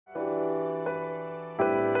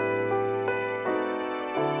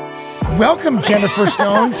Welcome, Jennifer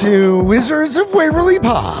Stone, to Wizards of Waverly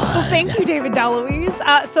Pod. Well, thank you, David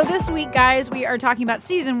DeLuise. So this week, guys, we are talking about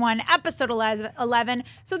Season 1, Episode 11.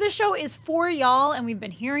 So this show is for y'all, and we've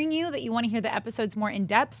been hearing you that you want to hear the episodes more in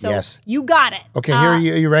depth. So Yes. You got it. Okay, here are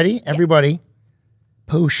you ready? Everybody.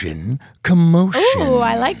 Potion, Commotion. Ooh,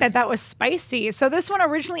 I like that. That was spicy. So this one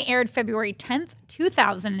originally aired February 10th,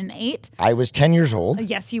 2008. I was 10 years old.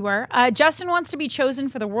 Yes, you were. Justin wants to be chosen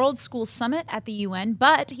for the World School Summit at the UN,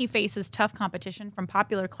 but he faces tough competition from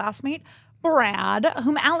popular classmate Brad,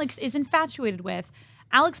 whom Alex is infatuated with.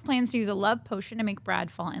 Alex plans to use a love potion to make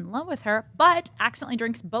Brad fall in love with her, but accidentally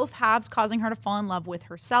drinks both halves, causing her to fall in love with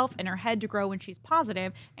herself and her head to grow when she's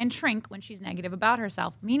positive and shrink when she's negative about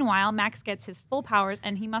herself. Meanwhile, Max gets his full powers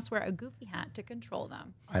and he must wear a goofy hat to control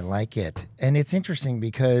them. I like it. And it's interesting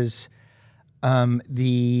because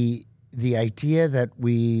the idea that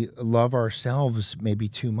we love ourselves may be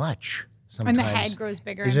too much. Sometimes. And the head grows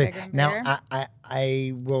bigger and bigger and bigger. Now,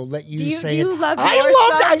 I will let you say do you it. love I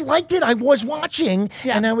yourself? I liked it. I was watching,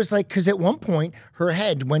 and I was like, because at one point, her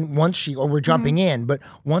head, we're jumping in, but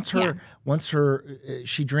once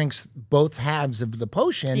she drinks both halves of the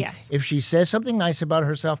potion, if she says something nice about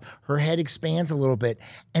herself, her head expands a little bit,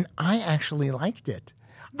 and I actually liked it.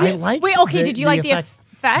 I liked. Wait, okay. Did you like the effect?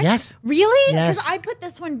 Yes. Really? Yes. Because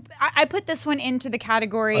I put this one into the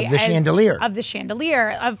category of the chandelier. Of the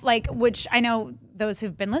chandelier, of like, which I know those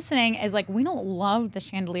who've been listening is like, we don't love the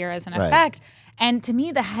chandelier as an effect. And to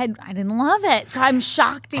me, the head, I didn't love it. So I'm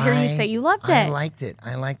shocked to hear you say you loved it. I liked it.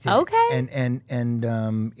 Okay.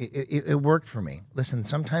 And it worked for me. Listen,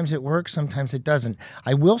 sometimes it works, sometimes it doesn't.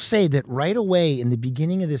 I will say that right away in the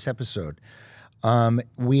beginning of this episode,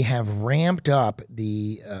 we have ramped up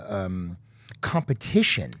the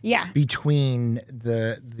competition between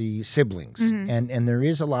the siblings, and there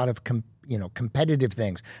is a lot of competitive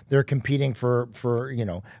things. They're competing for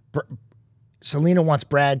Selena wants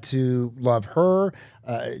Brad to love her.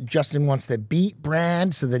 Justin wants to beat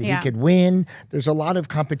Brad so that he could win. There's a lot of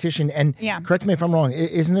competition. And correct me if I'm wrong,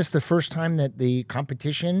 isn't this the first time that the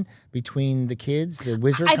competition between the kids, the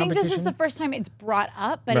wizard competition? I think this is the first time it's brought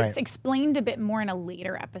up, but it's explained a bit more in a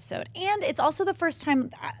later episode. And it's also the first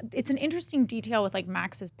time, it's an interesting detail with like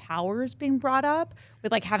Max's powers being brought up,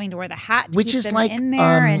 with like having to wear the hat to which keep is them like in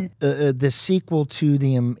there. The sequel to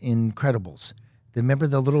the Incredibles. Remember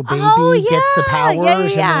the little baby gets the powers and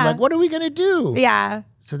they're like, what are we going to do? Yeah.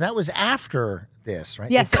 So that was after this,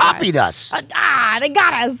 right? Yes, they copied us. They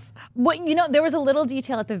got us. There was a little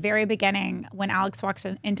detail at the very beginning when Alex walks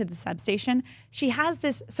into the substation. She has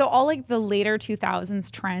this, so all like the later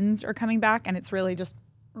 2000s trends are coming back and it's really just,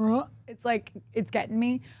 it's like, it's getting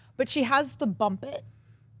me. But she has the bump it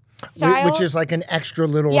style. Which is like an extra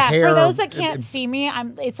little hair. For those that can't see me,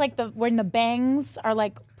 it's like when the bangs are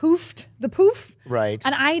like poofed, the poof. Right.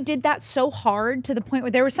 And I did that so hard to the point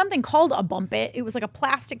where there was something called a bump it. It was like a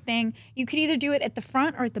plastic thing. You could either do it at the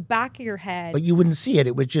front or at the back of your head. But you wouldn't see it.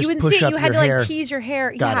 It would just push up your hair. You had to like tease your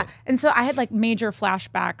hair. Got it. And so I had like major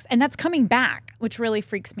flashbacks. And that's coming back, which really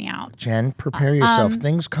freaks me out. Jen, prepare yourself.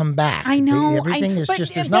 Things come back. I know. Everything is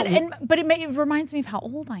just, there's but it reminds me of how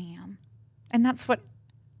old I am. And that's what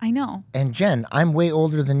I know. And Jen, I'm way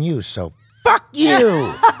older than you, so fuck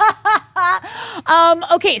you.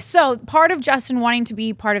 Okay, so part of Justin wanting to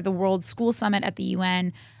be part of the World School Summit at the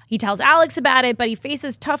UN, he tells Alex about it, but he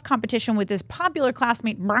faces tough competition with his popular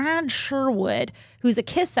classmate, Brad Sherwood, who's a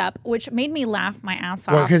kiss-up, which made me laugh my ass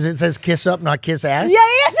off. Well, because it says kiss up, not kiss ass? Yeah.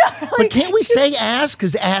 Totally. But can't we say ass?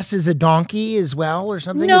 Because ass is a donkey as well or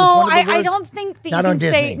something? No, I don't think that you can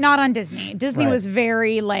say, not on Disney. Disney was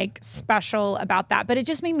very like special about that, but it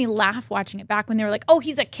just made me laugh watching it back when they were like, oh,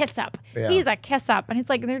 he's a kiss-up. Yeah. He's a kiss-up. And it's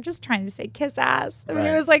like, they're just trying to say kiss ass. I mean,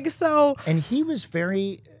 it was like so. And he was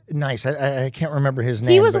very nice. I can't remember his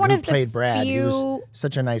name. He was but one who of played the Brad. few. He was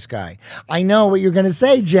such a nice guy. I know what you're going to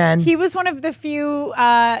say, Jen. He was one of the few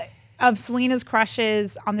of Selena's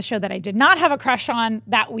crushes on the show that I did not have a crush on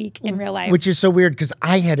that week in real life. Which is so weird because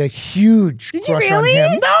I had a huge crush on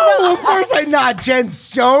him. No, of course I'm not. Jen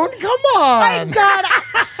Stone, come on. My God.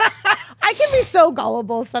 I can be so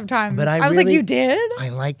gullible sometimes. But I was like, you did? I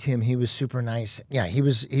liked him. He was super nice. Yeah, he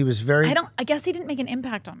was very. I guess he didn't make an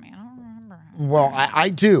impact on me. I don't remember him. Well, I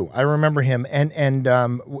do. I remember him. And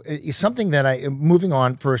something that moving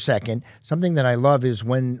on for a second, something that I love is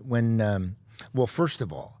when well, first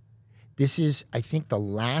of all, this is, I think, the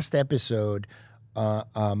last episode.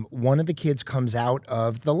 One of the kids comes out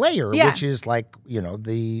of the lair, which is like,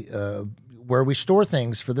 the where we store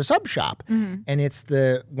things for the sub shop. Mm-hmm. And it's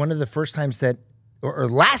one of the first times that or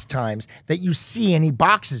last times that you see any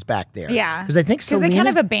boxes back there. Yeah. Because I think Selena... Because they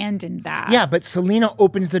kind of abandoned that. Yeah, but Selena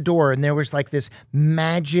opens the door and there was like this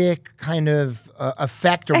magic kind of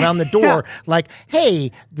effect around the door. Like,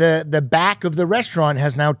 hey, the back of the restaurant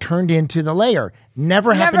has now turned into the lair.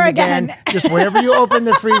 Never happened again. Just whenever you open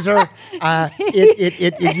the freezer,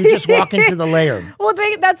 you just walk into the lair. Well,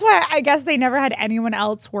 that's why I guess they never had anyone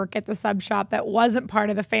else work at the sub shop that wasn't part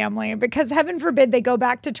of the family, because heaven forbid they go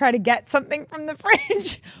back to try to get something from the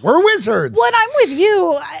fridge. We're wizards. When I'm with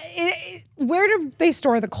you, where did they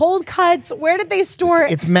store the cold cuts? Where did they store?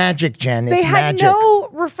 It's magic, Jen. They had magic. no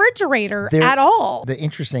refrigerator at all. The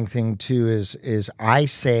interesting thing too is I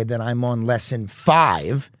say that I'm on lesson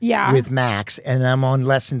 5 with Max, and I'm on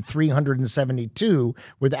lesson 372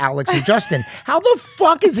 with Alex and Justin. How the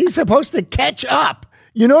fuck is he supposed to catch up?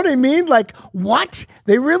 You know what I mean? Like, what?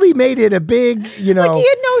 They really made it a big, Like, he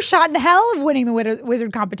had no shot in hell of winning the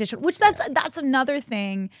wizard competition, which that's another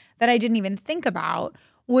thing that I didn't even think about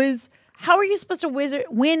was how are you supposed to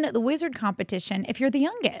win the wizard competition if you're the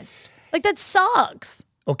youngest? Like, that sucks.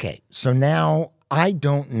 Okay, so now I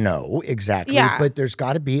don't know exactly, but there's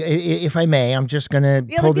got to be, if I may, I'm just going to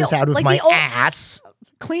pull this out of my ass.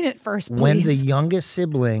 Clean it first, please. When the youngest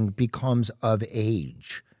sibling becomes of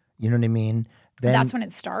age, you know what I mean? Then, that's when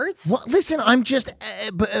it starts? Well, listen, I'm just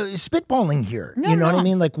spitballing here. No, you know what I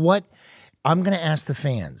mean? Like, what? I'm going to ask the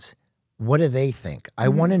fans. What do they think? I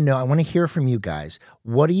want to know. I want to hear from you guys.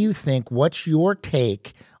 What do you think? What's your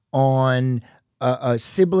take on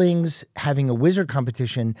siblings having a wizard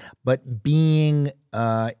competition but being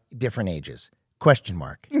different ages? Question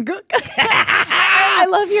mark. I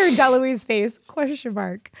love your Deloise face. Question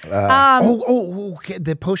mark. Okay.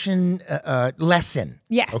 The potion lesson.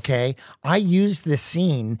 Yes. Okay. I used this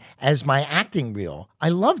scene as my acting reel. I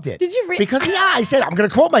loved it. Did you? Because I said I'm going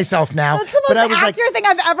to quote myself now. That's the most actor thing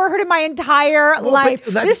I've ever heard in my entire life.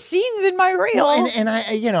 This scene's in my reel. Well, and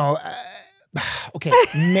I, okay,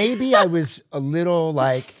 maybe I was a little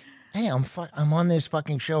like, hey, I'm on this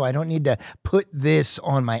fucking show. I don't need to put this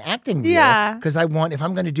on my acting reel. Yeah. Because if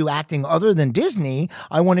I'm going to do acting other than Disney,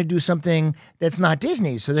 I want to do something that's not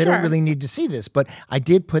Disney. So they don't really need to see this. But I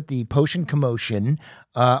did put the potion commotion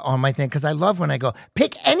on my thing because I love when I go,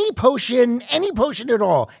 pick any potion at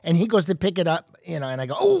all. And he goes to pick it up, and I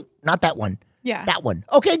go, oh, not that one. Yeah. That one.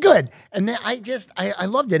 Okay, good. And then I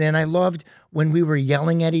loved it. And I loved when we were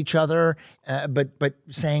yelling at each other, but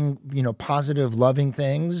saying, positive, loving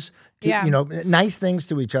things, nice things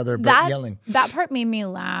to each other, but yelling. That part made me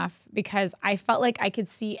laugh because I felt like I could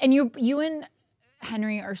see, and you and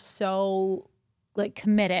Henry are so like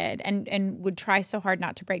committed and would try so hard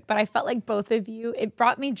not to break. But I felt like both of you, it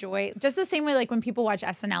brought me joy. Just the same way like when people watch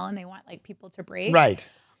SNL and they want like people to break. Right.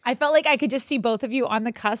 I felt like I could just see both of you on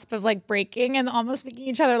the cusp of like breaking and almost making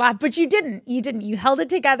each other laugh, but you didn't. You held it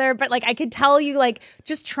together, but like I could tell you like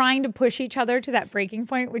just trying to push each other to that breaking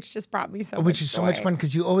point, which just brought me so much Which is so much fun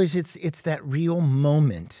because you always it's that real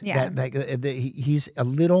moment that he's a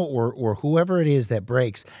little or whoever it is that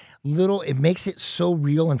breaks little. It makes it so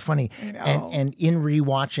real and funny. And in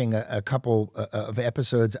rewatching a couple of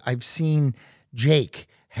episodes, I've seen Jake.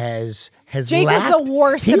 Jake laughed. Was the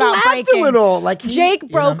worst he about laughed breaking. A little. Like Jake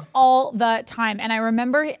broke all the time, and I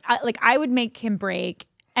remember I would make him break,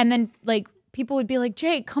 and then like people would be like,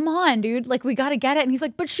 "Jake, come on, dude! Like we got to get it." And he's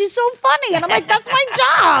like, "But she's so funny," and I'm like, "That's my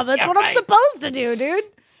job. That's what I'm supposed to do, dude."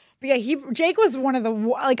 But yeah, Jake was one of the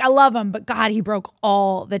I love him, but God, he broke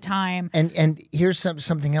all the time. And here's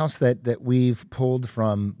something else that we've pulled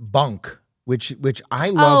from Bunk. Which I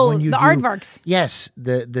love when you the do Aardvarks. Yes,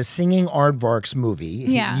 the singing Aardvarks movie.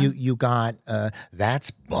 Yeah. You got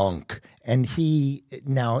that's Bunk, and he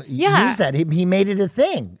used that. He made it a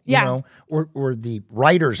thing. You know, or the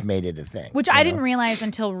writers made it a thing. Which I didn't realize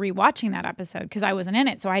until rewatching that episode because I wasn't in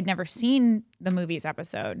it, so I'd never seen the movie's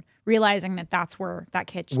episode. Realizing that's where that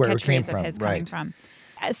catchphrase of his coming from.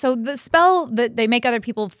 So the spell that they make other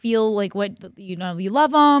people feel like what you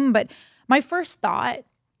love them, but my first thought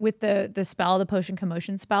with the spell, the potion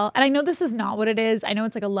commotion spell. And I know this is not what it is. I know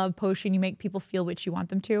it's like a love potion. You make people feel what you want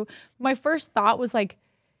them to. My first thought was like,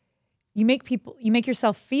 you make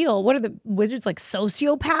yourself feel, what are the wizards like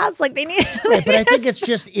sociopaths? Like they need right, but I think it's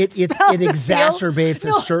just it exacerbates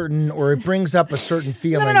a certain, or it brings up a certain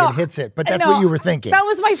feeling. No. It hits it. But that's what you were thinking. That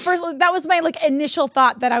was my like initial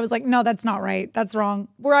thought that I was like, no, that's not right. That's wrong.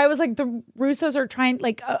 Where I was like, the Russos are trying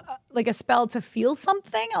like a spell to feel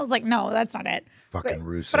something. I was like, no, that's not it. Fucking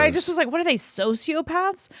Russos. But I just was like, what are they,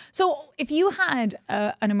 sociopaths? So if you had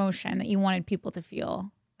an emotion that you wanted people to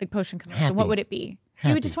feel, like potion commotion, what would it be? Happy.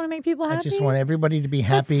 You would just want to make people happy? I just want everybody to be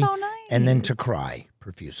happy. That's so nice. And then to cry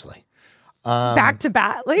profusely. Back to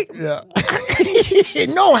back. Like, Yeah.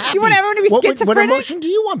 No, happy. You want everyone to be schizophrenic? What emotion do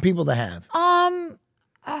you want people to have?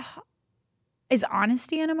 Is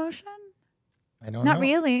honesty an emotion? I don't know. Not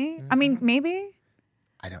really. I mean, maybe.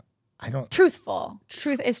 I don't. Truthful.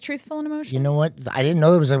 Is truthful an emotion? You know what? I didn't know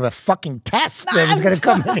there was a fucking test that was going to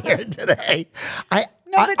come in here today.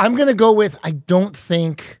 I'm going to go with, I don't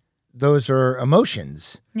think those are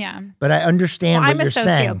emotions. Yeah. But I understand what you're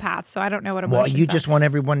saying. I'm a sociopath, so I don't know what emotions Well, you just want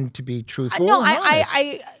everyone to be truthful. No, and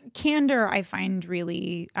honest. candor I find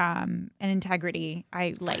really, and integrity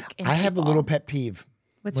I like. I have a little pet peeve.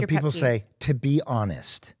 What's when your pet people peeve? say, to be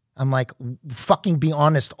honest. I'm like, fucking be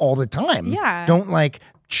honest all the time. Yeah. Don't like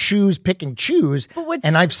pick and choose.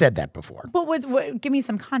 And I've said that before. But what? Give me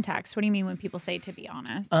some context. What do you mean when people say to be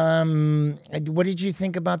honest? What did you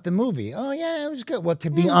think about the movie? Oh yeah, it was good. Well,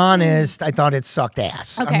 to be honest, I thought it sucked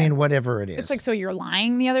ass. Okay. I mean, whatever it is. It's like, so you're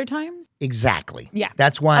lying the other times? Exactly. Yeah.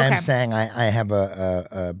 That's why Okay. I'm saying I have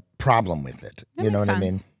a problem with it. That You know makes what I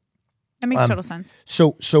mean? sense. That makes total sense.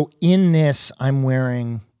 So in this, I'm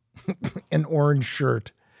wearing an orange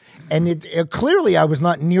shirt. And it clearly I was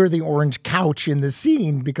not near the orange couch in the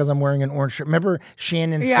scene because I'm wearing an orange shirt. Remember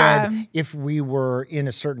Shannon said if we were in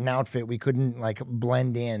a certain outfit, we couldn't like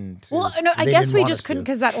blend in. Well, no, I guess we just couldn't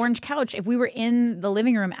because that orange couch, if we were in the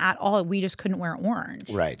living room at all, we just couldn't wear orange.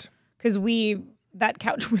 Right. Because that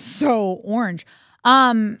couch was so orange.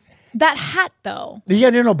 That hat though.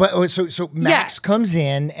 Yeah, no, but so Max comes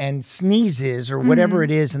in and sneezes or whatever it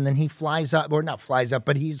is, and then he flies up, or not flies up,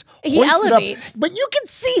 but he elevates. Up. But you can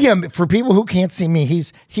see him. For people who can't see me,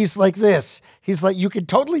 he's like this. He's like, you can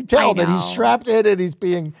totally tell that he's strapped in and he's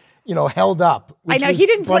being, held up. I know he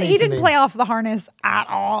didn't play off the harness at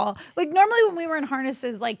all. Like normally when we were in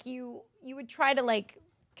harnesses, like you would try to like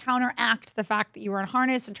counteract the fact that you were in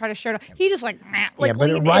harness and try to show it. He just like yeah, but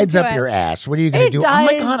it rides up your ass. What are you going to do? Does. Oh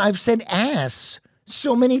my God, I've said ass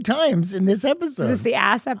so many times in this episode. Is this the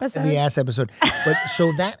ass episode? The ass episode. But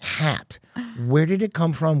so that hat, where did it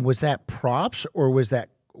come from? Was that props or was that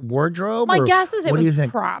wardrobe? My guess is it was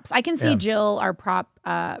think? props. I can see Jill, our prop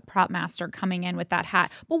master, coming in with that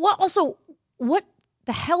hat. But what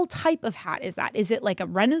the hell type of hat is that? Is it like a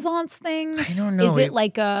Renaissance thing? I don't know. Is it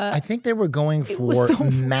like a... I think they were going for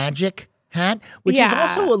magic hat, which is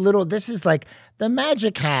also a little... This is like the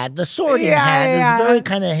magic hat, the sorting hat. Is very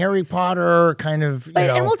kind of Harry Potter kind of,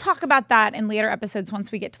 And we'll talk about that in later episodes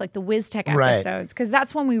once we get to like the WizTech episodes, because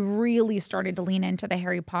that's when we really started to lean into the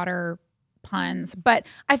Harry Potter puns. But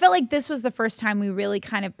I felt like this was the first time we really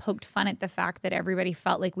kind of poked fun at the fact that everybody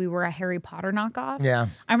felt like we were a Harry Potter knockoff. Yeah.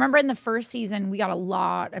 I remember in the first season, we got a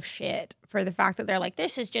lot of shit for the fact that they're like,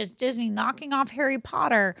 this is just Disney knocking off Harry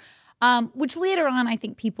Potter, which later on, I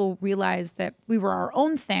think people realized that we were our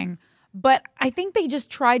own thing. But I think they just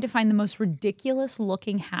tried to find the most ridiculous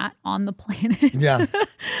looking hat on the planet. Yeah.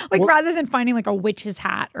 Rather than finding like a witch's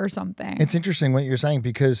hat or something. It's interesting what you're saying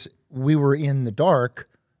because we were in the dark.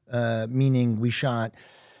 Meaning we shot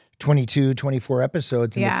 22, 24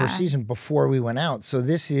 episodes in the first season before we went out. So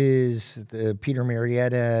this is the Peter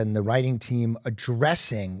Marietta and the writing team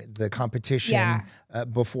addressing the competition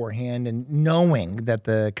beforehand and knowing that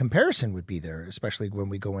the comparison would be there, especially when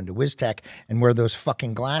we go into WizTech and wear those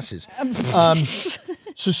fucking glasses.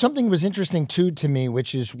 So something was interesting too to me,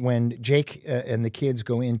 which is when Jake and the kids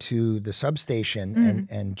go into the substation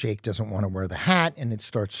and Jake doesn't want to wear the hat and it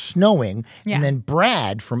starts snowing. Yeah. And then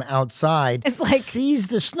Brad from outside sees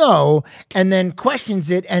the snow and then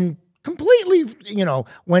questions it and completely,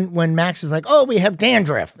 when Max is like, oh, we have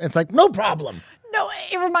dandruff. It's like, no problem. No,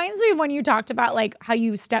 it reminds me of when you talked about like how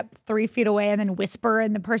you step 3 feet away and then whisper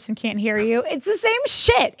and the person can't hear you. It's the same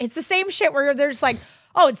shit. It's the same shit where they're just like,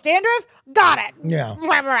 oh, it's dandruff? Got it. Yeah.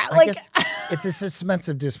 Like, it's a suspense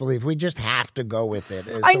of disbelief. We just have to go with it.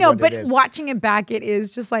 I know, but watching it back, it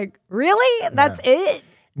is just like, really? That's it?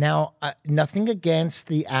 Now, nothing against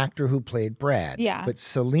the actor who played Brad. Yeah. But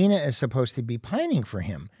Selena is supposed to be pining for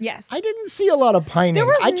him. Yes. I didn't see a lot of pining. There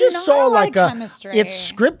was I just not saw a lot like of chemistry.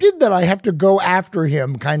 It's scripted that I have to go after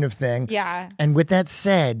him kind of thing. Yeah. And with that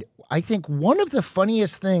said, I think one of the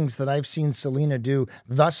funniest things that I've seen Selena do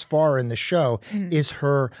thus far in the show is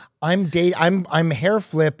her I'm hair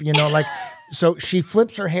flip, like so she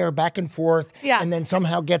flips her hair back and forth and then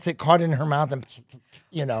somehow gets it caught in her mouth and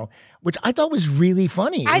which I thought was really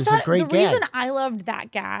funny. It was a great gag. The reason I loved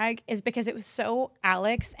that gag is because it was so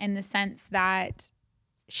Alex in the sense that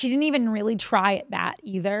she didn't even really try at that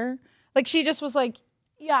either. Like she just was like,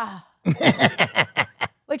 yeah.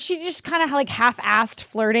 Like she just kind of like half-assed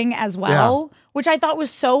flirting as well, which I thought was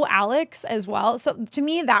so Alex as well. So to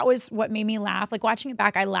me, that was what made me laugh. Like watching it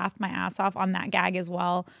back, I laughed my ass off on that gag as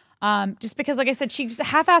well. just because, like I said, she just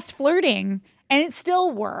half-assed flirting and it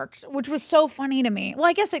still worked, which was so funny to me. Well,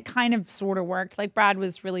 I guess it kind of sort of worked. Like Brad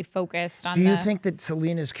was really focused on Do you think that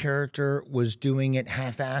Selena's character was doing it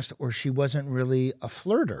half-assed or she wasn't really a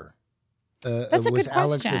flirter? That's a good question.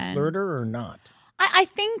 Was Alex a flirter or not? I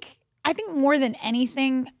think more than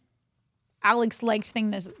anything, Alex liked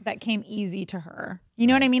things that came easy to her. You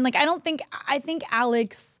know what I mean? Like, I think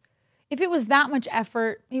Alex, if it was that much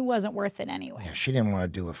effort, he wasn't worth it anyway. Yeah, she didn't want to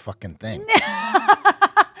do a fucking thing.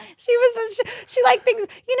 She liked things,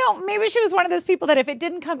 maybe she was one of those people that if it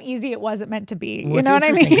didn't come easy, it wasn't meant to be. Well, you know what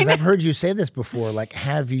I mean? Because I've heard you say this before, like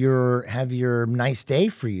have your nice day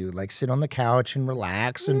for you, like sit on the couch and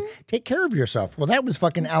relax and take care of yourself. Well, that was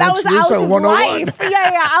fucking Alex Russo Alex's 101. life.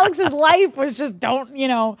 Yeah. Alex's life was just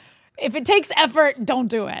if it takes effort, don't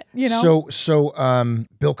do it. So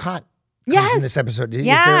Bill Cott. Yes. In this episode.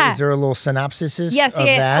 Yeah. Is there a little synopsis of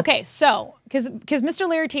that? Okay, so because Mr.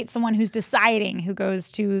 Larry Tate's the one who's deciding who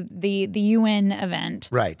goes to the UN event,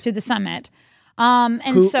 right, to the summit,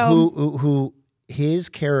 who his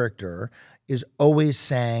character is always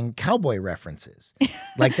saying cowboy references,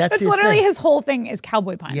 like that's literally thing. His whole thing is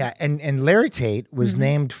cowboy puns. Yeah, and Larry Tate was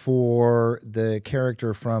named for the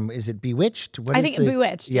character from, is it Bewitched? I think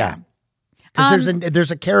Bewitched. Yeah. Because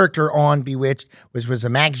there's a character on Bewitched, which was a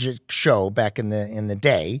magic show back in the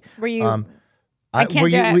day. Where you, I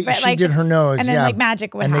can't do it. But she did her nose, and then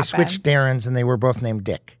magic would happen. And they switched Darrens, and they were both named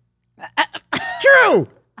Dick. It's true.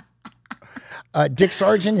 Dick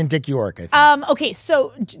Sargent and Dick York, I think. Okay,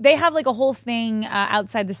 so they have like a whole thing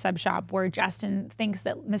outside the sub shop where Justin thinks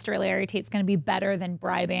that Mr. Larry Tate's going to be better than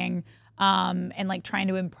bribing and like trying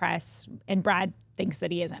to impress, and Brad thinks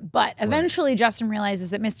that he isn't. But eventually Justin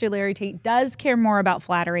realizes that Mr. Larry Tate does care more about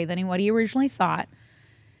flattery than what he originally thought.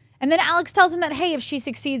 And then Alex tells him that, hey, if she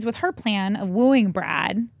succeeds with her plan of wooing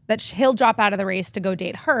Brad, that he'll drop out of the race to go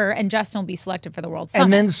date her, and Justin will be selected for the World Summit.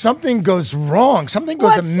 And then something goes wrong. Something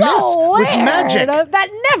goes amiss with magic. That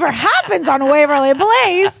never happens on Waverly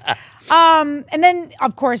Place. And then,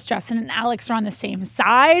 of course, Justin and Alex are on the same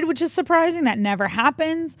side, which is surprising. That never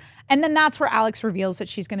happens. And then that's where Alex reveals that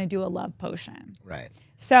she's going to do a love potion. Right.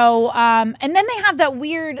 So, and then they have that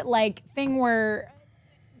weird thing where,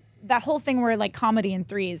 that whole thing where like comedy in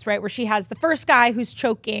threes, right? Where she has the first guy who's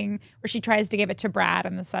choking, where she tries to give it to Brad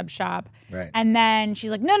in the sub shop. Right. And then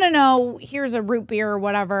she's like, no, here's a root beer or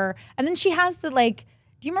whatever. And then she has the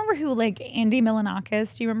do you remember who Andy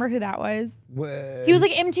Milonakis? Do you remember who that was? He was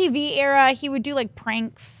MTV era. He would do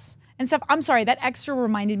pranks and stuff. I'm sorry, that extra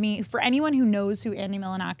reminded me, for anyone who knows who Andy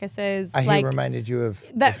Milonakis is. He reminded you of...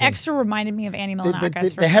 That extra reminded me of Andy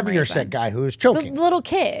Milonakis. The heavier set guy who was choking. The little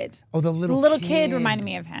kid. Oh, the little kid reminded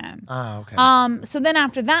me of him. Oh, okay. So then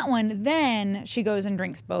after that one, then she goes and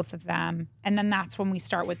drinks both of them. And then that's when we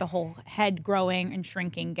start with the whole head growing and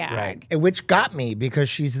shrinking gag. Right. Which got me, because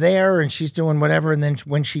she's there and she's doing whatever. And then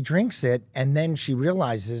when she drinks it and then she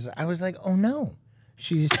realizes, I was like, oh no,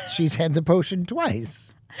 she's had the potion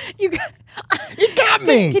twice. It got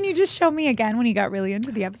me. Can you just show me again when you got really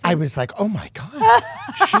into the episode? I was like, oh my God,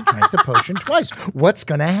 she drank the potion twice. What's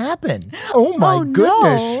going to happen? Oh my goodness.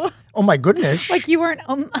 No. Oh my goodness. You weren't,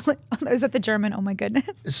 was that the German, oh my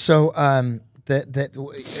goodness? So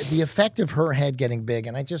the effect of her head getting big,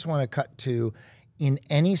 and I just want to cut to, in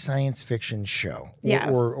any science fiction show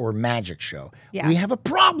or magic show, we have a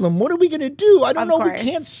problem. What are we going to do? I don't know. We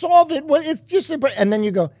can't solve it. It's just, and then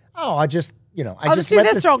you go, oh, I just let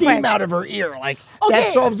the steam out of her ear. That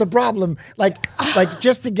solves the problem. Like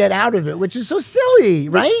just to get out of it, which is so silly,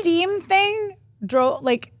 right? The steam thing drove,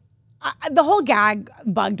 the whole gag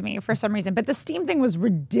bugged me for some reason, but the steam thing was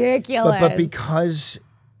ridiculous. But because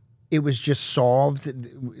it was just solved,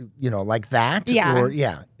 like that. Yeah. Or,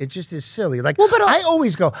 it just is silly. I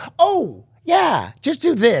always go, oh, yeah, just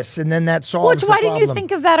do this, and then that solves the problem. Why didn't you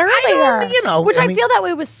think of that earlier? I feel that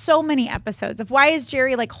way with so many episodes of why is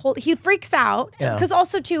Jerry he freaks out, because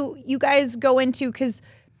also too, you guys go into, because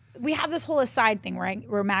we have this whole aside thing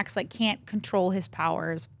where Max can't control his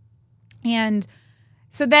powers, and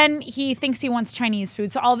so then he thinks he wants Chinese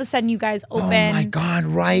food. So all of a sudden you guys open. Oh my God,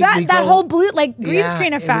 right. That whole blue, green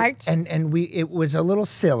screen effect. It was a little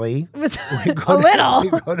silly. It was a little. We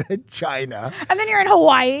go to China. And then you're in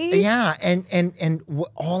Hawaii. Yeah. And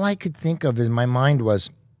all I could think of in my mind was,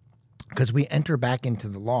 because we enter back into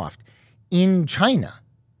the loft in China.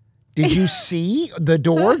 Did you see the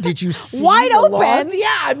door? Did you see wide open? Loft? Yeah,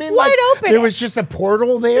 I mean, wide open. There was just a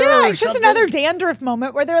portal there. Yeah, it's just another dandruff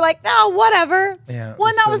moment where they're like, "No, whatever." Yeah, well,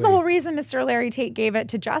 and that was the whole reason Mr. Larry Tate gave it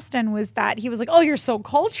to Justin, was that he was like, "Oh, you're so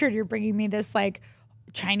cultured. You're bringing me this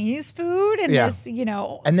Chinese food and this,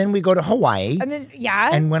 And then we go to Hawaii. and then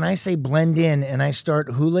And when I say blend in and I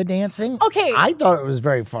start hula dancing, Okay. I thought it was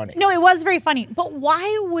very funny. no, it was very funny. But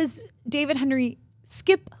why was David Henry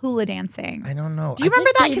skip hula dancing? I don't know. Do you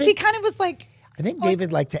remember that? Because he kind of was like. I think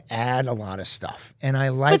David liked to add a lot of stuff, and I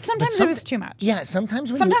like. But sometimes it was too much. Yeah,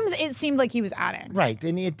 sometimes. Sometimes it seemed like he was adding. Right,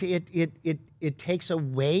 and it takes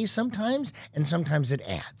away sometimes, and sometimes it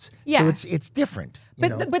adds. Yeah. So it's different.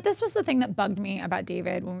 But this was the thing that bugged me about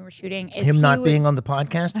David when we were shooting is him not being on the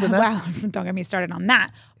podcast with us. Well, don't get me started on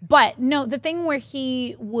that. But no, the thing where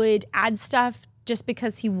he would add stuff just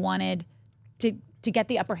because he wanted to get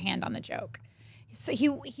the upper hand on the joke. So he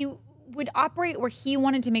would operate where he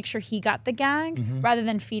wanted to make sure he got the gag rather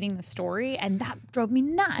than feeding the story, and that drove me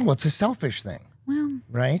nuts. Well, it's a selfish thing. Well,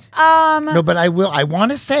 right? No, but I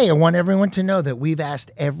want everyone to know that we've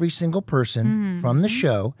asked every single person from the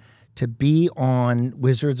show to be on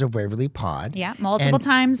Wizards of Waverly Pod. Yeah, multiple And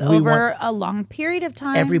times we over want a long period of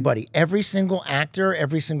time. everybody, every single actor,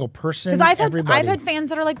 every single person. Because I've everybody. had fans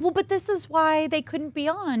that are like, well, but this is why they couldn't be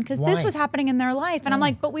on because this Why? was happening in their life, and I'm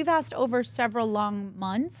like, but we've asked over several long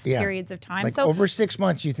months, periods of time. Like so over 6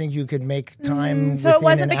 months, you think you could make time so it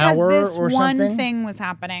wasn't within because an hour this or one something? thing was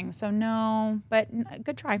happening. So no, but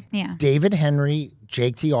good try. Yeah. David Henry,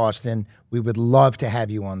 Jake T. Austin, we would love to have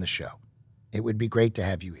you on the show. It would be great to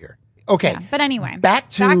have you here. Okay. Yeah, but anyway, back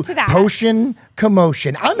to that. Potion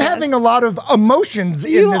Commotion. I'm having a lot of emotions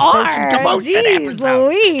in this Potion Commotion Jeez episode.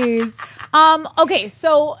 Louise. Okay,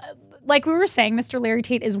 so like we were saying, Mr. Larry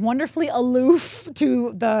Tate is wonderfully aloof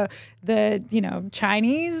to the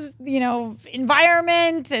Chinese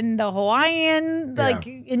environment and the Hawaiian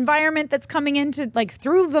environment that's coming into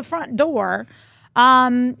through the front door.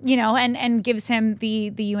 And gives him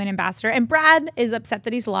the UN ambassador. And Brad is upset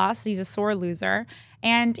that he's lost. He's a sore loser.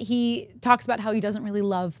 And he talks about how he doesn't really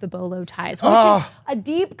love the bolo ties, which is a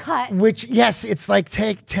deep cut. Which, yes, it's like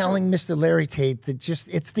telling Mr. Larry Tate that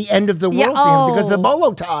it's the end of the world to him because the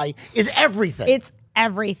bolo tie is everything. It's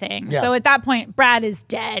everything. Yeah. So at that point, Brad is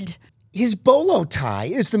dead. His bolo tie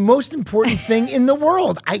is the most important thing in the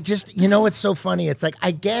world. It's so funny. It's like, I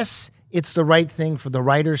guess it's the right thing for the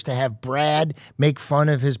writers to have Brad make fun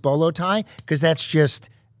of his bolo tie because that's just,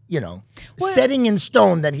 setting in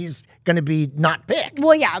stone that he's going to be not picked.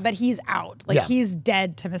 Well, yeah, that he's out. He's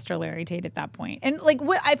dead to Mr. Larry Tate at that point. And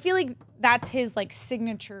what I feel like that's his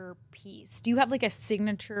signature piece. Do you have a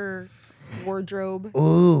signature wardrobe?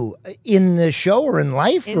 Ooh, in the show or in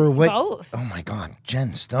life or what? Both. Oh my God,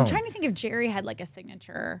 Jen Stone. I'm trying to think if Jerry had a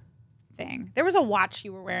signature thing. There was a watch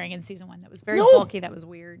you were wearing in season 1 that was very bulky. That was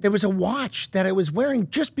weird. There was a watch that I was wearing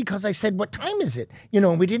just because I said, "What time is it?"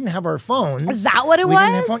 And we didn't have our phones. Is that what it we was?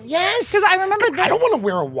 Didn't have phones. Yes, because I remember I don't want to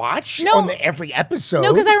wear a watch on every episode.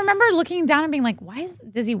 No, because I remember looking down and being like,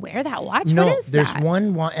 does he wear that watch? No, what is there's that?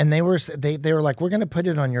 one, and they were like, "We're going to put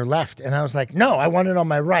it on your left," and I was like, "No, I want it on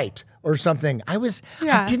my right or something." I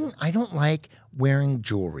don't like wearing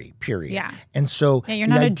jewelry, period. Yeah. And so you're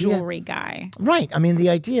not a jewelry guy. Right. I mean, the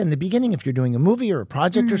idea in the beginning, if you're doing a movie or a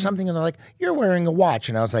project or something, and they're like, "You're wearing a watch,"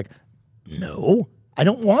 and I was like, "No, I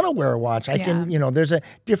don't want to wear a watch. I can, there's a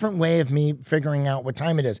different way of me figuring out what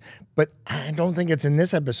time it is." But I don't think it's in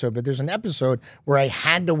this episode, but there's an episode where I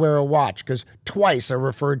had to wear a watch because twice I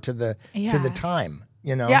referred to the time.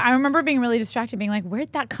 Yeah, I remember being really distracted, being like,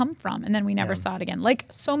 where'd that come from? And then we never saw it again.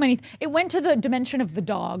 So many, it went to the dimension of the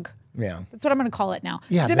dog. Yeah. That's what I'm going to call it now.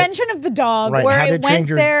 Yeah, dimension of the dog, right, where it went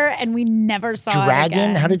there and we never saw it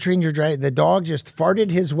again. How to Train Your Dragon. The dog just farted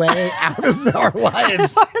his way out of our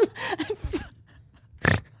lives.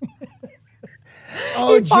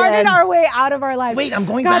 He farted our way out of our lives. Wait, I'm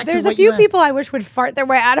going back to there's what a few you people I wish would fart their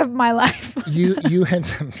way out of my life. You had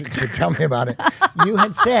something to tell me about it. You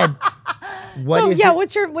had said, what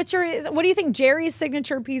do you think Jerry's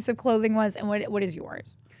signature piece of clothing was, and what is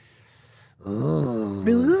yours?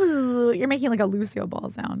 Ooh, you're making a Lucio Ball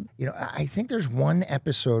sound. I think there's one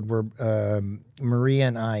episode where Maria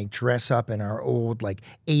and I dress up in our old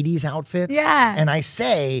 80s outfits. Yeah. And I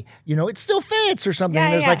say, it still fits or something.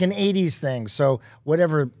 There's an 80s thing. So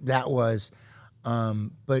whatever that was.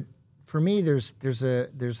 But for me, there's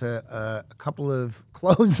a couple of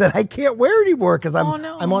clothes that I can't wear anymore because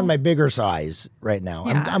I'm on my bigger size right now.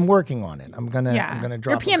 Yeah. I'm working on it. I'm gonna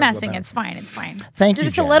drop. You're PMSing. It's fine. It's fine. Thank you. You're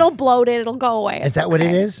just Jen. a little bloated. It'll go away. Is that what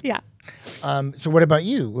it is? Yeah. So what about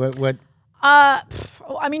you? What?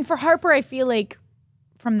 I mean, for Harper, I feel like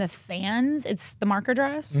from the fans, it's the marker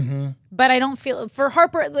dress. Mm-hmm. But I don't feel for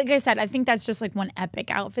Harper. Like I said, I think that's just one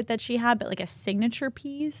epic outfit that she had, but a signature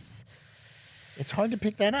piece. It's hard to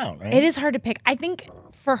pick that out, right? It is hard to pick. I think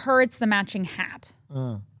for her, it's the matching hat.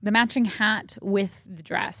 The matching hat with the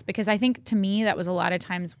dress. Because I think to me that was a lot of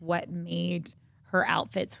times what made her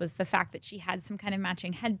outfits was the fact that she had some kind of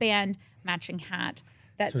matching headband, matching hat.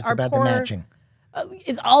 That So it's our about poor, the matching.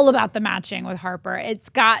 It's all about the matching with Harper. It's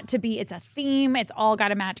got to be, it's a theme. It's all got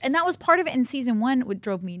to match. And that was part of it in season 1, which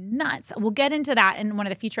drove me nuts. We'll get into that in one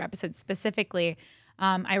of the future episodes specifically.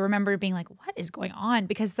 I remember being like, what is going on?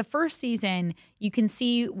 Because the first season, you can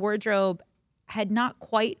see wardrobe had not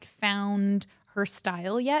quite found her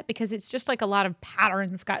style yet because it's just like a lot of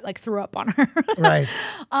patterns got like threw up on her. Right.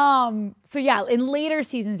 So yeah, in later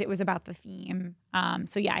seasons, it was about the theme.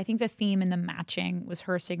 So yeah, I think the theme and the matching was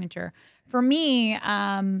her signature. For me,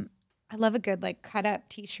 I love a good like cut up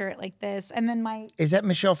t-shirt like this. And then Is that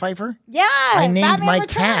Michelle Pfeiffer? yeah, I named Batman my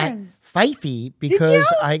Returns. cat Fifey because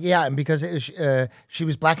because it was, she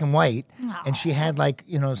was black and white and she had like,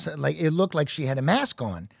 like it looked like she had a mask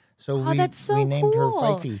on. So That's so we named her cool.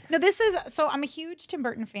 Fifey. No, so I'm a huge Tim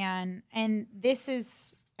Burton fan, and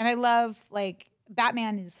and I love like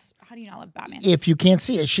Batman is. How do you not love Batman? If you can't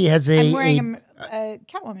see it, she has I'm wearing a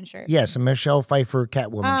Catwoman shirt. Yes, a Michelle Pfeiffer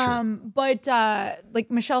Catwoman shirt. But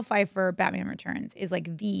like Michelle Pfeiffer, Batman Returns is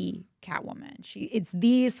like the Catwoman. It's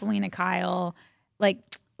the Selena Kyle, like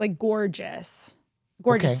gorgeous.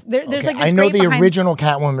 Gorgeous. Okay. There's like this I know great the behind- original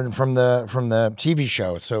Catwoman from the TV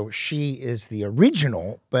show, so she is the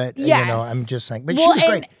original. But Yes. I'm just saying. But she was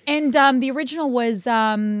great. And the original was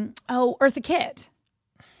Eartha Kitt,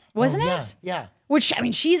 wasn't it? Yeah. Which I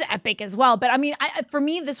mean, she's epic as well. But I mean, for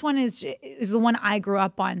me, this one is the one I grew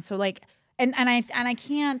up on. So like, and I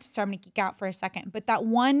can't. So I'm gonna geek out for a second. But that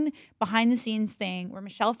one behind the scenes thing where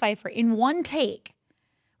Michelle Pfeiffer in one take,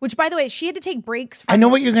 which by the way, she had to take breaks. From I know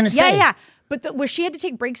what you're gonna say. Yeah. But where she had to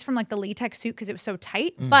take breaks from like the latex suit because it was so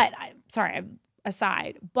tight. But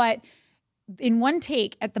aside. But in one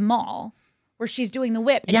take at the mall where she's doing the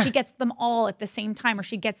whip and she gets them all at the same time, or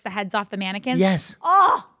she gets the heads off the mannequins. Yes.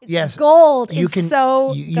 Oh, it's gold. You It's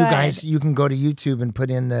so you good. guys, you can go to YouTube and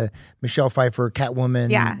put in the Michelle Pfeiffer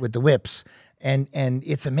Catwoman with the whips. And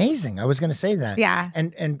it's amazing. I was going to say that. Yeah.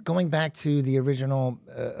 And going back to the original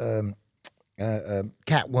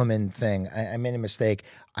Catwoman thing, I made a mistake.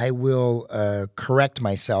 I will correct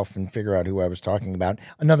myself and figure out who I was talking about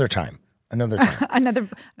another time.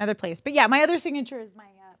 another place. But yeah, my other signature is my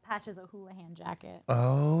Patches O'Houlihan jacket.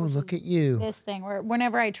 Oh, look at you. This thing where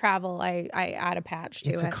whenever I travel, I add a patch to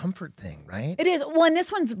it. It's a comfort thing, right? It is. Well, and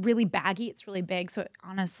this one's really baggy. It's really big, so it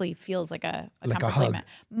honestly feels like a comfort hug. element.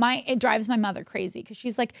 It drives my mother crazy because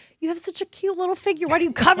she's like, "You have such a cute little figure. Why do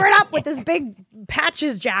you cover it up with this big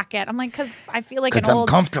patches jacket?" I'm like, "Cause I feel like I'm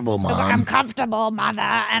comfortable, Mom. I'm comfortable, mother,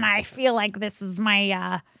 and I feel like this is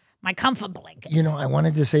my my comfort blanket." I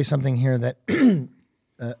wanted to say something here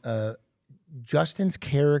that Justin's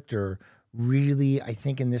character really, I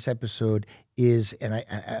think, in this episode is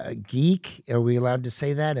a geek. Are we allowed to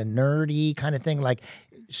say that? A nerdy kind of thing, like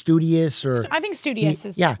studious or I think studious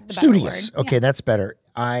is yeah, the studious. better word. Okay, that's better.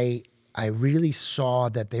 I really saw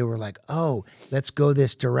that they were like, oh, let's go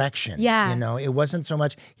this direction. Yeah. It wasn't so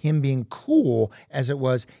much him being cool as it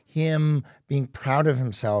was him being proud of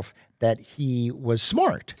himself that he was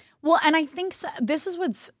smart. Well, and I think this is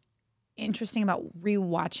what's interesting about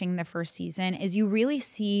rewatching the first season is you really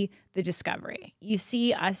see the discovery. You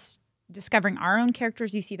see us discovering our own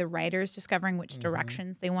characters. You see the writers discovering which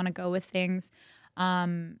directions they want to go with things.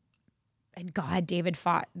 And God, David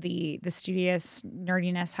fought the studious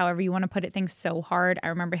nerdiness, however you want to put it, things so hard. I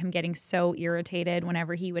remember him getting so irritated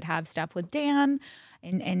whenever he would have stuff with Dan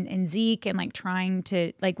and Zeke and like trying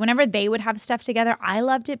to like whenever they would have stuff together. I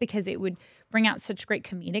loved it because it would bring out such great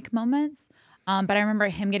comedic moments. But I remember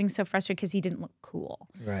him getting so frustrated because he didn't look cool.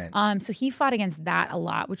 Right. So he fought against that a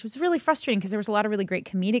lot, which was really frustrating because there was a lot of really great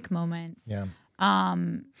comedic moments. Yeah.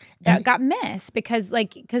 That got missed because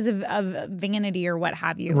of vanity or what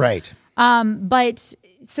have you. Right. But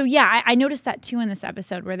so yeah, I noticed that too in this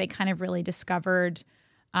episode where they kind of really discovered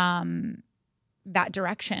that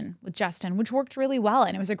direction with Justin, which worked really well.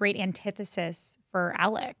 And it was a great antithesis for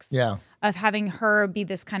Alex. Yeah. Of having her be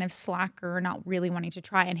this kind of slacker, not really wanting to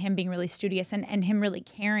try, and him being really studious and him really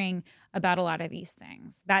caring about a lot of these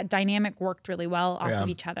things. That dynamic worked really well off of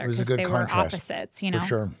each other because they were opposites, For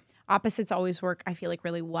sure. Opposites always work, I feel like,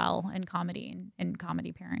 really well in comedy and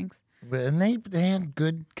comedy pairings. And they had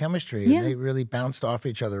good chemistry. Yeah. And they really bounced off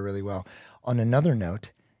each other really well. On another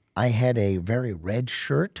note, I had a very red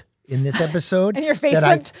shirt in this episode and your face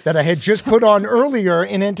that I had just put on earlier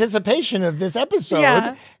in anticipation of this episode.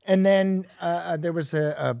 Yeah. And then there was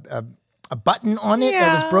a button on it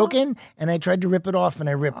that was broken, and I tried to rip it off, and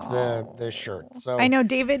I ripped the shirt. So I know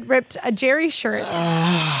David ripped a Jerry shirt.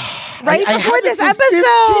 right I before have it this for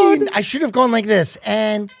episode. 15. I should have gone like this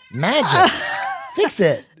and magic. Fix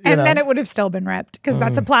it. And then it would have still been ripped because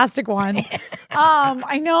that's a plastic one.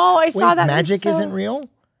 I know. I saw that. Magic isn't real?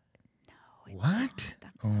 No. What?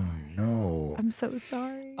 Oh, no. I'm so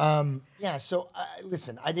sorry. Yeah, so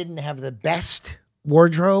listen, I didn't have the best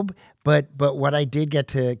wardrobe, but what I did get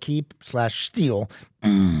to keep / steal,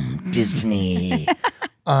 Disney,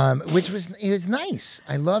 which was nice.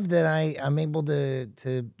 I love that I'm able to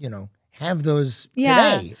have those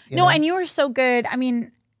today. No, and you were so good. I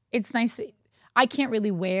mean, it's nice that I can't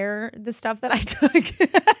really wear the stuff that I took.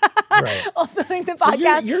 Right. While filming the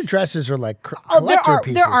podcast. Your dresses are like collector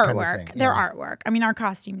pieces. They're kind artwork. of thing. They're artwork. I mean, our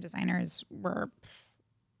costume designers were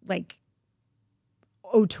like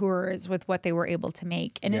auteurs with what they were able to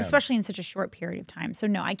make, and especially in such a short period of time. So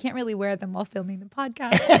no, I can't really wear them while filming the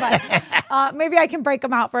podcast. But maybe I can break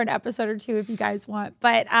them out for an episode or two if you guys want.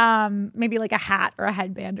 But maybe like a hat or a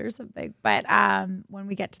headband or something. But when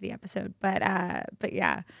we get to the episode. But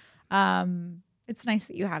yeah, it's nice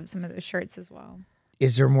that you have some of those shirts as well.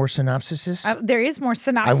 Is there more synopsises? There is more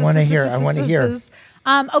synopsis. I want to hear.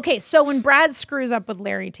 Okay, so when Brad screws up with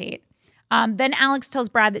Larry Tate, then Alex tells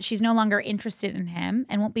Brad that she's no longer interested in him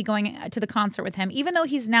and won't be going to the concert with him, even though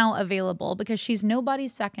he's now available because she's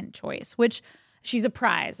nobody's second choice, which she's a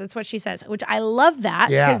prize. That's what she says, which I love that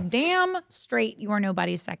because damn straight you are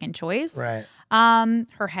nobody's second choice. Right.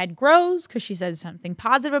 Her head grows because she says something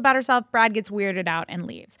positive about herself. Brad gets weirded out and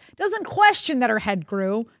leaves. Doesn't question that her head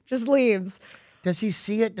grew, just leaves. Does he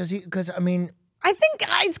see it? Does he? Because I mean, I think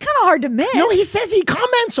it's kind of hard to miss. no, he says he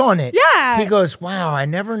comments on it. Yeah, he goes, "Wow, I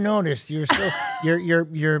never noticed. You're so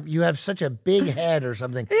you have such a big head or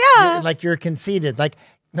something. Yeah, you're conceited, like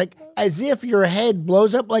as if your head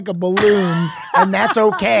blows up like a balloon, and that's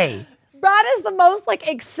okay." Brad is the most like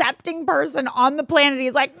accepting person on the planet.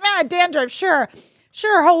 He's like, nah, dandruff, sure,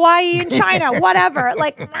 Hawaii and China, whatever.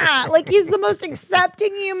 Like he's the most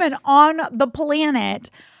accepting human on the planet.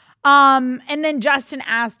 And then Justin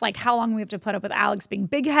asked like how long we have to put up with Alex being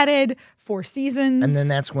big-headed, 4 seasons. And then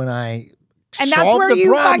that's when I that's where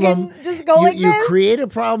you problem. Fucking just go like this. You create a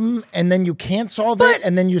problem and then you can't solve it,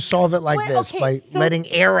 and then you solve it like this by letting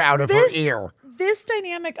air out of her ear. This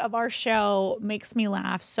dynamic of our show makes me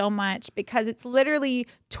laugh so much because it's literally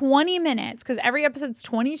 20 minutes because every episode's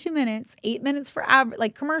 22 minutes, 8 minutes for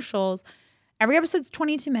like commercials. Every episode's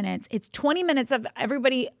 22 minutes. It's 20 minutes of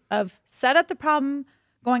everybody set up the problem,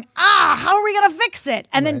 going, how are we going to fix it?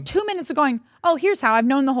 And then 2 minutes of going, oh, here's how. I've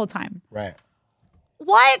known the whole time. Right.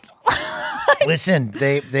 What? Listen,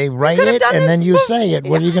 they write it and then you say it.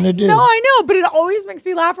 What are you going to do? No, I know, but it always makes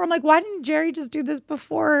me laugh. I'm like, why didn't Jerry just do this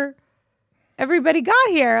before everybody got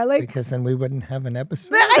here? Like, because then we wouldn't have an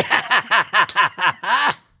episode.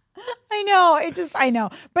 I know.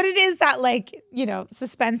 But it is that like,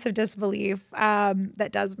 suspense of disbelief that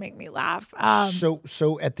does make me laugh.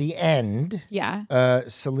 So at the end,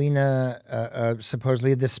 Selena,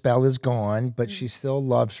 supposedly the spell is gone, but she still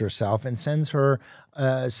loves herself and sends her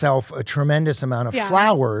self a tremendous amount of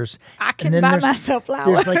flowers. I can buy myself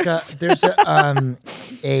flowers. There's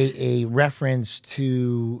a reference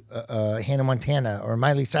to Hannah Montana or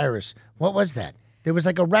Miley Cyrus. What was that? There was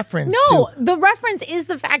like a reference. No, the reference is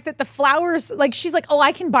the fact that the flowers, like she's like, oh,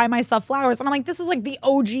 I can buy myself flowers. And I'm like, this is like the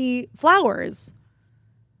OG flowers.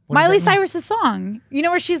 Miley Cyrus's song. You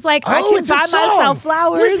know where she's like, I can buy myself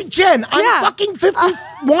flowers. Listen, Jen, I'm fucking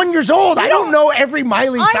 51 years old. I don't know every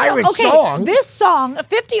Miley Cyrus song. This song,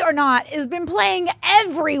 50 or not, has been playing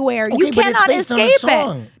everywhere. You cannot escape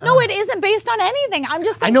it. No, it isn't based on anything. I'm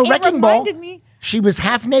just saying, I know Wrecking Ball. Me. She was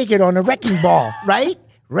half naked on a wrecking ball, right?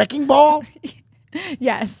 Wrecking Ball?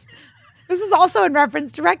 Yes. This is also in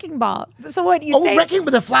reference to Wrecking Ball. So what you say? Wrecking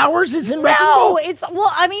with the Flowers is in Wrecking Ball? No, it's,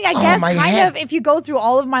 I mean, I guess kind of if you go through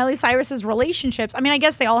all of Miley Cyrus's relationships, I mean, I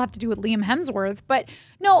guess they all have to do with Liam Hemsworth, but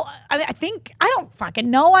no, I mean, I don't fucking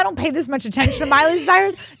know. I don't pay this much attention to Miley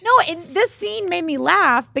Cyrus. No, this scene made me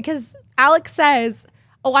laugh because Alex says,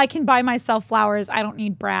 oh, I can buy myself flowers. I don't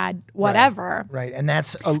need Brad, whatever. Right. And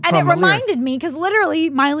that's and it reminded me because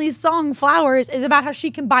literally Miley's song Flowers is about how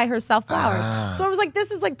she can buy herself flowers. So I was like,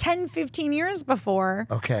 this is like 10, 15 years before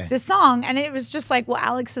this song. And it was just like, well,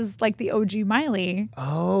 Alex is like the OG Miley.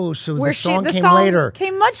 Oh, so the song came later.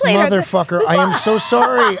 Came much later. Motherfucker, I am so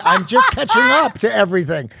sorry. I'm just catching up to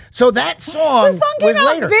everything. So that song the song came was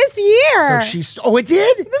out later. this year. So it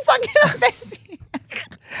did? The song came out this year.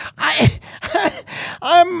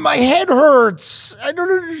 My head hurts. I don't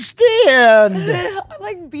understand. I'm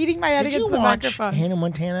like beating my head against the microphone. Hannah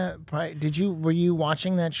Montana? Were you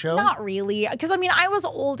watching that show? Not really, because I mean, I was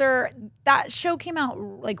older. that show came out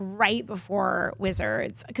like right before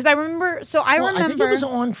Wizards, because I remember. So I remember. I think it was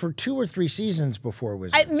on for 2 or 3 seasons before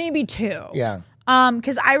Wizards. Maybe 2. Yeah.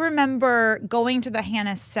 Because I remember going to the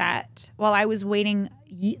Hannah set while I was waiting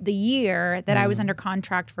the year that I was under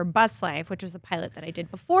contract for Bus Life, which was the pilot that I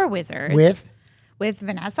did before Wizards. With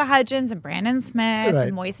Vanessa Hudgens and Brandon Smith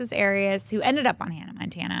and Moises Arias, who ended up on Hannah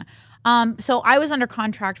Montana. So I was under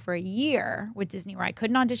contract for a year with Disney where I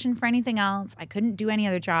couldn't audition for anything else. I couldn't do any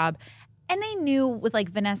other job. And they knew with like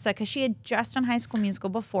Vanessa, because she had just done High School Musical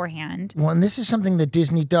beforehand. Well, and this is something that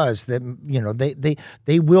Disney does, that, you know,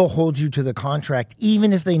 they will hold you to the contract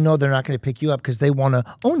even if they know they're not going to pick you up because they want to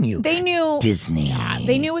own you. They knew. Disney. Yeah,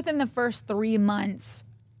 they knew within the first 3 months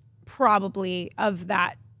probably of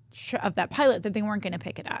that pilot that they weren't going to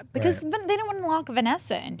pick it up because they didn't want to lock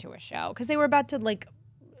Vanessa into a show because they were about to, like,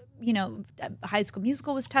 you know, High School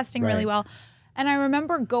Musical was testing really well. And I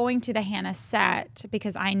remember going to the Hannah set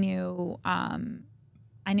because I knew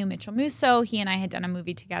Mitchell Musso. He and I had done a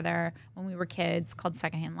movie together when we were kids called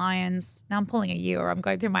Secondhand Lions. Now I'm pulling a U, or I'm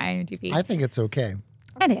going through my IMDb. I think it's okay.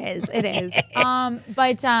 It is. And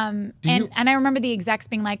I remember the execs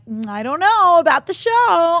being like, I don't know about the show.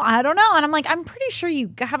 I don't know. And I'm like, I'm pretty sure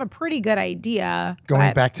you have a pretty good idea.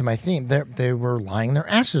 Going back to my theme, they were lying their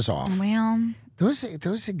asses off. Well,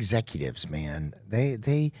 those executives, man,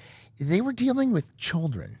 they were dealing with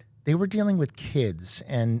children. They were dealing with kids,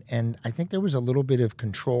 and I think there was a little bit of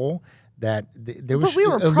control that there was. But we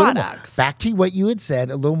were products. Back to what you had said,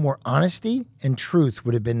 a little more honesty and truth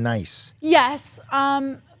would have been nice. Yes,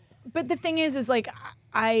 but the thing is like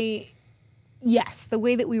yes, the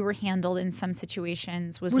way that we were handled in some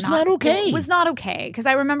situations was not okay. It was not okay because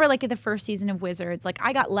I remember like at the first season of Wizards, like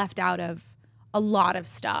I got left out of a lot of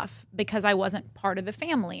stuff because I wasn't part of the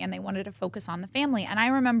family and they wanted to focus on the family. And I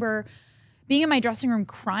remember being in my dressing room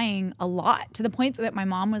crying a lot to the point that my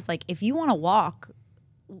mom was like, if you want to walk,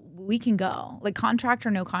 we can go. Like contract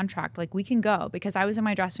or no contract, like we can go, because I was in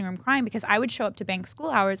my dressing room crying because I would show up to bank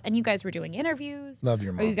school hours and you guys were doing interviews. Love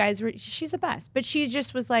your mom. Or you guys were, she's the best. But she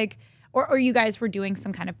just was like, or you guys were doing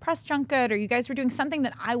some kind of press junket, or you guys were doing something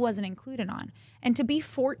that I wasn't included on. And to be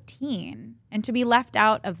 14 and to be left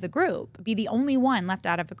out of the group, be the only one left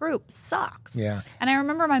out of the group, sucks. Yeah. And I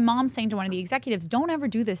remember my mom saying to one of the executives, don't ever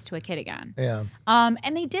do this to a kid again. Yeah.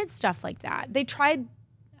 And they did stuff like that. They tried,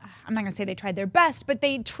 I'm not going to say they tried their best, but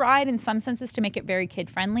they tried in some senses to make it very kid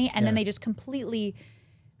friendly. And then they just completely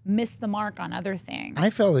missed the mark on other things. I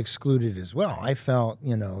felt excluded as well. I felt,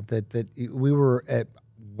 you know, that we were at,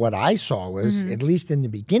 what I saw was, at least in the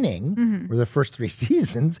beginning, or the first 3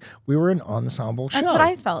 seasons, we were an ensemble show. That's what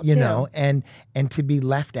I felt, you too. know, and to be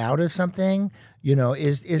left out of something, you know,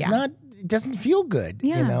 is not, it doesn't feel good,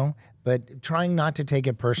 you know. But trying not to take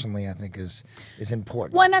it personally, I think, is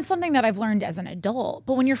important. Well, and that's something that I've learned as an adult.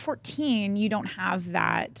 But when you're 14, you don't have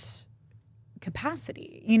that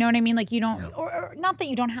capacity. You know what I mean? Like you don't, or not that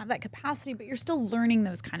you don't have that capacity, but you're still learning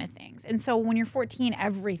those kind of things. And so when you're 14,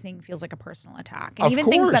 everything feels like a personal attack. And even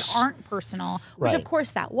things that aren't personal, which of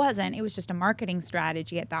course that wasn't, it was just a marketing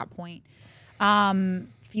strategy at that point,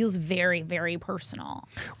 feels very, very personal.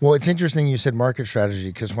 Well, it's interesting you said market strategy,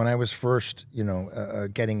 because when I was first, you know,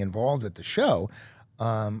 getting involved with the show,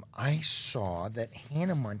 I saw that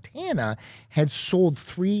Hannah Montana had sold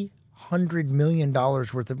 $300 million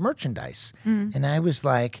worth of merchandise. And I was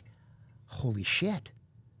like, holy shit.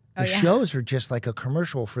 The shows are just like a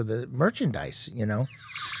commercial for the merchandise, you know?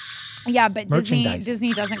 Yeah, but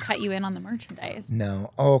Disney doesn't cut you in on the merchandise.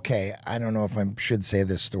 No. Okay. I don't know if I should say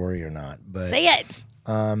this story or not, but say it.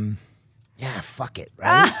 Yeah, fuck it,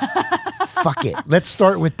 right? Fuck it. Let's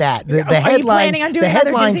start with that. The Are headline. you planning on doing the another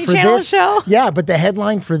headline Disney for Channel this, show? Yeah, but the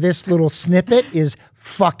headline for this little snippet is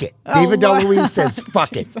 "fuck it." David DeLuise says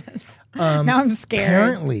 "fuck it." Now I'm scared.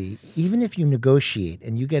 Apparently, even if you negotiate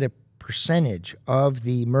and you get a percentage of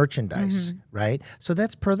the merchandise, right? So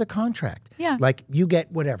that's per the contract. Yeah. Like you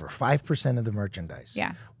get whatever, 5% of the merchandise.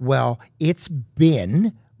 Yeah. Well, it's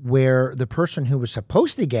been where the person who was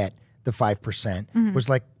supposed to get the 5% was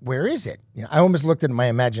like, where is it? You know, I almost looked at my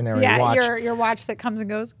imaginary watch. Your watch that comes and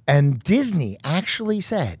goes. And Disney actually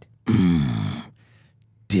said,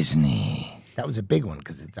 Disney. That was a big one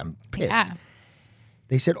because I'm pissed. Yeah.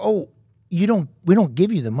 They said, oh, we don't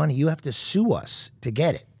give you the money. You have to sue us to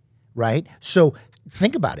get it, right? So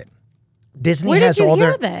think about it. Disney has all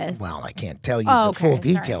their. This? Well, I can't tell you the full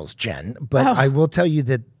details, Jen, but I will tell you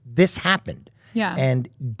that this happened. Yeah. And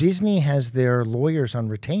Disney has their lawyers on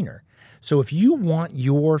retainer. So if you want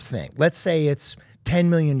your thing, let's say it's $10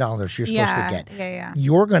 million you're supposed to get. Yeah.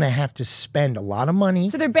 You're going to have to spend a lot of money.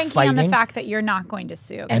 So they're banking on the fact that you're not going to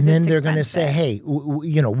sue. And then they're going to say, hey,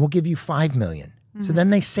 you know, we'll give you $5 million. So then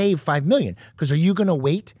they save $5 million. Because are you going to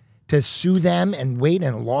wait to sue them and wait,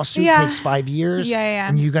 and a lawsuit takes 5 years? Yeah.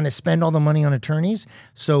 And you're going to spend all the money on attorneys?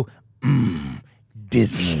 So,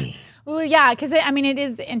 Disney. Well, yeah, because it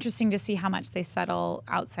is interesting to see how much they settle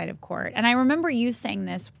outside of court. And I remember you saying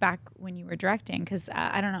this back when you were directing, because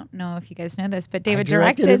I don't know if you guys know this, but David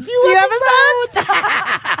directed a few episodes.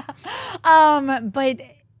 But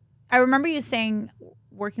I remember you saying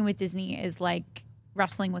working with Disney is like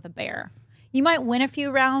wrestling with a bear. You might win a few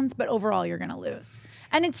rounds, but overall you're going to lose.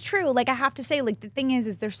 And it's true. Like, I have to say, like, the thing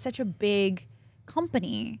is they're such a big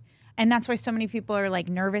company. And that's why so many people are like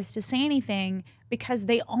nervous to say anything, because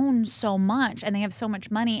they own so much and they have so much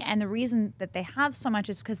money. And the reason that they have so much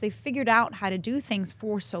is because they figured out how to do things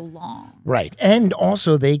for so long. Right. And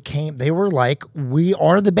also they were like, we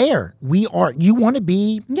are the bear. You want to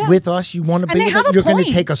be with us. You want to be with us. You're going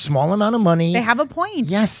to take a small amount of money. They have a point.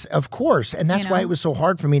 Yes, of course. And that's why it was so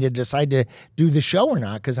hard for me to decide to do the show or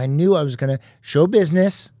not, because I knew I was going to show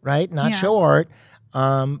business, right? Not show art.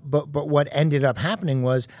 But what ended up happening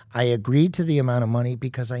was I agreed to the amount of money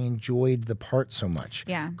because I enjoyed the part so much.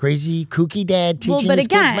 Yeah. Crazy, kooky dad teaching his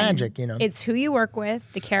kids magic, It's who you work with,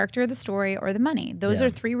 the character, the story, or the money. Those are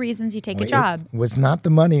 3 reasons you take a job. It was not the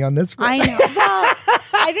money on this one. I know. Well,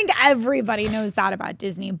 I think everybody knows that about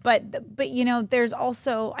Disney. But there's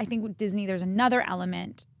also, I think with Disney, there's another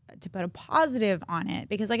element to put a positive on it,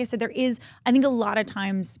 because like I said, I think a lot of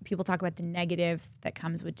times people talk about the negative that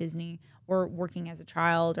comes with Disney or working as a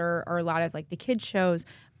child or a lot of like the kids shows.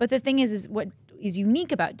 But the thing is what is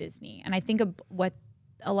unique about Disney, and I think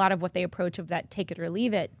a lot of what they approach of that take it or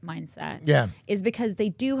leave it mindset is because they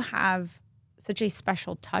do have such a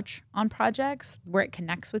special touch on projects where it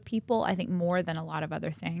connects with people, I think more than a lot of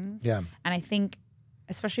other things. Yeah. And I think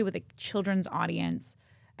especially with a children's audience,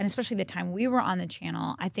 and especially the time we were on the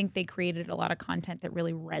channel, I think they created a lot of content that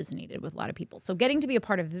really resonated with a lot of people. So getting to be a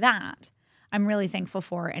part of that, I'm really thankful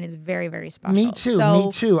for, and it's very, very special. Me too.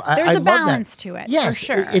 There's a balance to it. Yes, for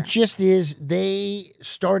sure. It just is. They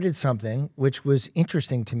started something which was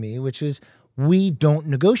interesting to me, which is we don't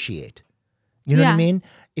negotiate. You know what I mean?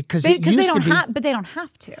 Because they don't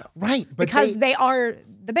have to. Right. But because they are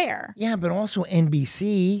the bear. Yeah, but also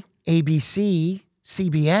NBC, ABC,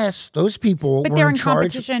 CBS, those people but were they're in charge.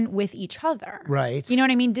 competition with each other. Right. You know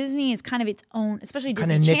what I mean? Disney is kind of its own, especially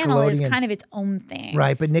Disney Channel is kind of its own thing.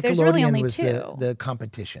 Right, but Nickelodeon There's really only was 2. the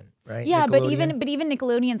competition, right? Yeah, but even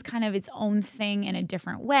Nickelodeon's kind of its own thing in a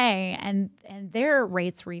different way, and their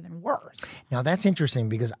rates were even worse. Now that's interesting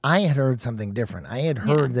because I had heard something different. I had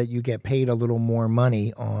heard that you get paid a little more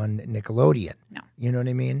money on Nickelodeon. No. You know what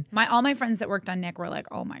I mean? All my friends that worked on Nick were like,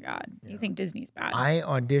 "Oh my God, you think Disney's bad?" I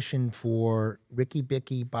auditioned for Ricky,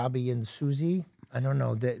 Bicky, Bobby, and Susie. I don't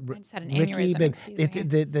know. I just had an aneurysm. Excuse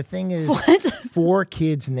me. The thing is, 4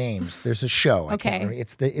 kids' names. There's a show. Okay.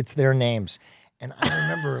 It's their names, and I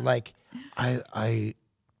remember like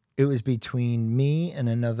it was between me and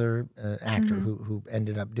another actor who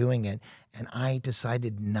ended up doing it, and I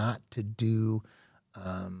decided not to do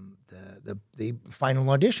the final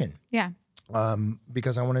audition. Yeah.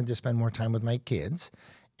 Because I wanted to spend more time with my kids,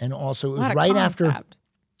 and also it was right after.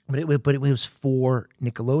 But it was for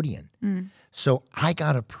Nickelodeon. So I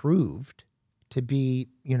got approved to be,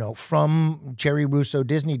 from Jerry Russo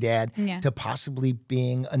Disney dad to possibly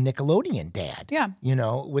being a Nickelodeon dad. Yeah.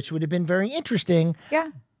 Which would have been very interesting. Yeah.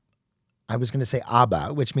 I was going to say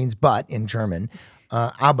Abba, which means but in German.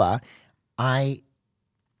 Abba. I,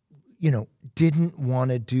 didn't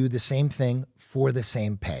want to do the same thing for the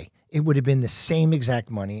same pay. It would have been the same exact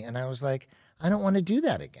money. And I was like, I don't want to do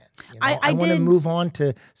that again. I want to move on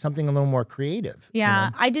to something a little more creative.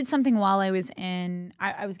 Yeah, I did something while I was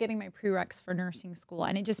I was getting my prereqs for nursing school,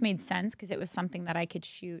 and it just made sense because it was something that I could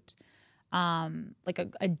shoot like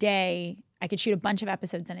a day. I could shoot a bunch of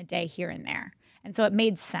episodes in a day here and there. And so it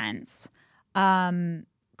made sense,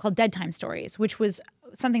 called Dead Time Stories, which was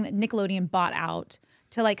something that Nickelodeon bought out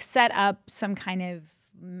to like set up some kind of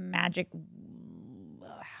magic,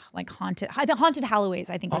 like haunted Halloways,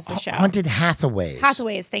 I think was the show. Haunted Hathaways.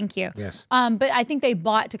 Hathaways, thank you. Yes. But I think they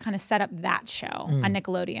bought to kind of set up that show on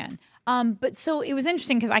Nickelodeon. But so it was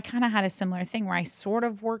interesting because I kind of had a similar thing where I sort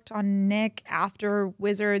of worked on Nick after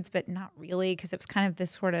Wizards, but not really because it was kind of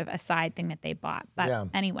this sort of aside thing that they bought. But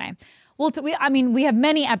anyway, we have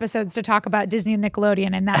many episodes to talk about Disney and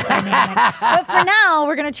Nickelodeon and that dynamic. But for now,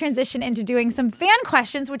 we're going to transition into doing some fan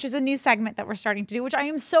questions, which is a new segment that we're starting to do, which I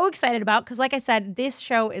am so excited about because, like I said, this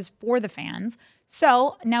show is for the fans.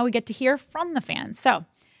 So now we get to hear from the fans. So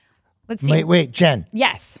let's see. Wait, Jen.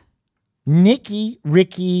 Yes. Nikki,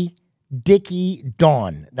 Ricky, Dickie,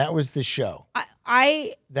 Dawn. That was the show.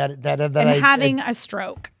 having a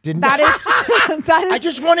stroke. Didn't that is I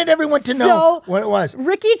just wanted everyone to know what it was.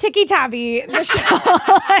 Ricky Tikki Tavi, the show.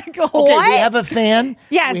 Like, okay, what? we have a fan.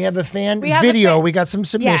 Yes. We have a fan video. We got some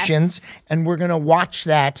submissions, and we're going to watch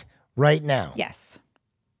that right now. Yes.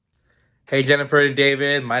 Hey, Jennifer and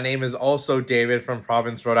David. My name is also David from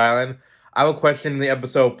Providence, Rhode Island. I have a question in the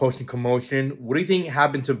episode Potion Commotion. What do you think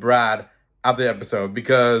happened to Brad after the episode?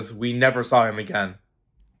 Because we never saw him again.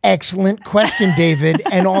 Excellent question, David,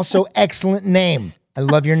 and also excellent name. I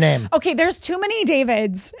love your name. Okay, there's too many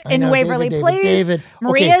Davids in Waverly Place. David.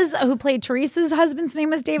 Maria's, who played Teresa's husband's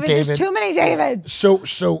name is David. There's too many Davids. So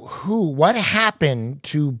what happened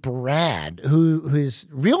to Brad, who his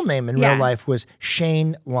real name in real life was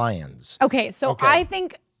Shane Lyons? Okay, so I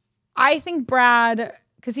think Brad,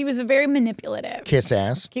 because he was very manipulative. Kiss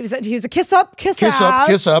ass. He was a kiss up.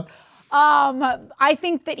 I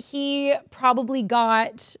think that he probably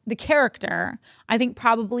got the character. I think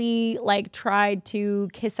probably like tried to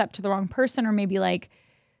kiss up to the wrong person, or maybe like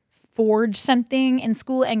forge something in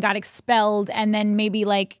school and got expelled, and then maybe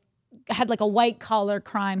like had like a white collar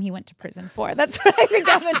crime he went to prison for. That's what I think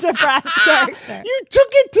happened to Brad's character. You took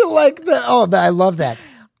it to like I love that.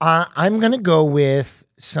 I'm gonna go with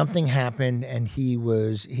something happened and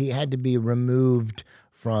he had to be removed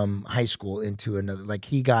from high school into another, like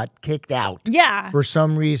he got kicked out for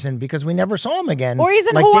some reason because we never saw him again. Or he's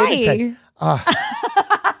in like Hawaii. David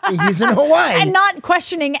said, he's in Hawaii. And not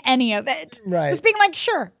questioning any of it. Right. Just being like,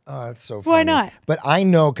 sure. Oh, that's so funny. Why not? But I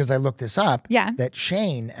know, because I looked this up, Yeah. that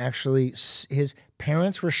Shane actually, his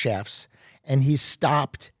parents were chefs and he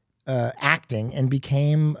stopped acting and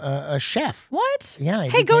became a chef. What? Yeah.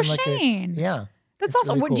 Hey, go Shane. Yeah. That's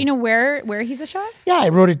awesome. Really cool. Do you know where he's a chef? Yeah, I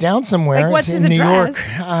wrote it down somewhere. Like, what's it's his in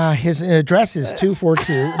address? New York. His address is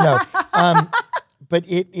 242. No, but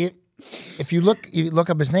if you look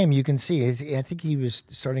up his name, you can see. I think he was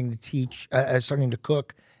starting to teach, starting to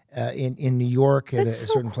cook in New York at a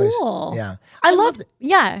certain place. Yeah, I love.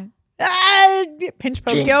 Yeah. Pinch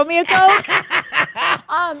poke, yo me a coke.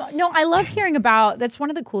 No, I love hearing about. That's one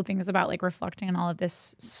of the cool things about like reflecting on all of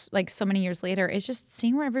this, like so many years later, is just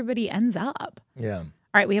seeing where everybody ends up. Yeah. All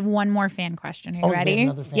right, we have one more fan question. Are you ready?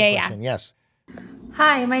 Another fan question. Yes.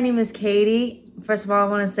 Hi, my name is Katie. First of all, I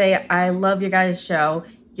want to say I love your guys' show.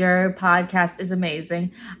 Your podcast is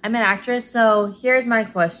amazing. I'm an actress, so here's my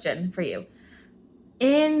question for you.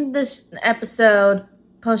 In this episode,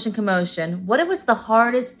 Potion Commotion, what was the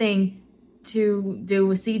hardest thing to do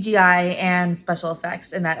with CGI and special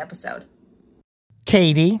effects in that episode?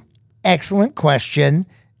 Katie, excellent question.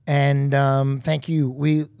 And thank you.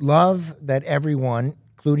 We love that everyone,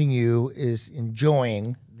 including you, is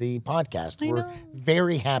enjoying the podcast. We're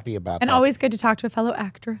very happy about that. And always good to talk to a fellow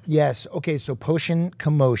actress. Yes. Okay. So Potion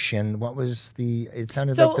Commotion. What was it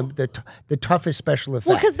sounded like the toughest special effect.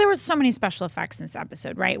 Well, because there was so many special effects in this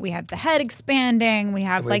episode, right? We have the head expanding. We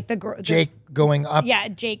have like Jake going up. Yeah,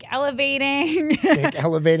 Jake elevating. Jake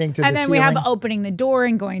elevating to the ceiling. And then we have opening the door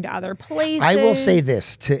and going to other places. I will say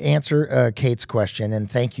this to answer Kate's question, and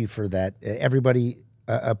thank you for that. Everybody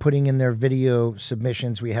putting in their video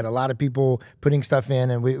submissions. We had a lot of people putting stuff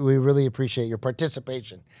in, and we really appreciate your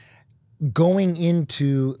participation. Going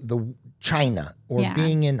into the China or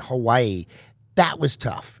being in Hawaii, that was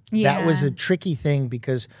tough. Yeah. That was a tricky thing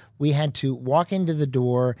because we had to walk into the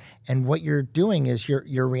door, and what you're doing is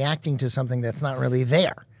you're reacting to something that's not really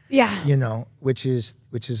there. Yeah. You know, which is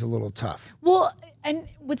a little tough. Well, and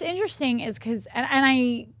what's interesting is because, and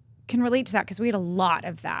I can relate to that because we had a lot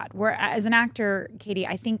of that. Where as an actor, Katie,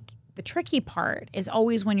 I think the tricky part is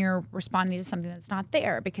always when you're responding to something that's not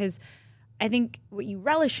there, because I think what you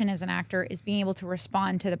relish in as an actor is being able to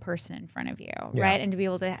respond to the person in front of you, right? And to be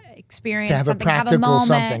able to experience to have something, a practical have a moment,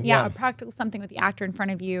 something, a practical something with the actor in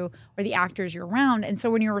front of you or the actors you're around. And so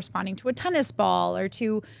when you're responding to a tennis ball or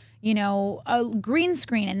to, you know, a green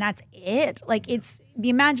screen and that's it, like it's the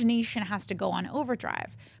imagination has to go on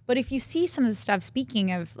overdrive. But if you see some of the stuff,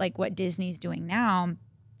 speaking of like what Disney's doing now,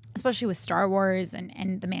 especially with Star Wars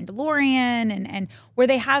and The Mandalorian and where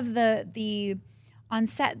they have the on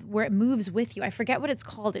set where it moves with you. I forget what it's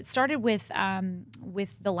called. It started with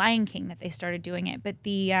The Lion King that they started doing it, but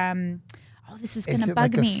the this is gonna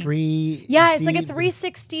bug me. It's like a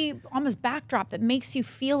 360 almost backdrop that makes you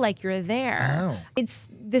feel like you're there. Oh. It's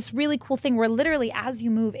this really cool thing where literally as you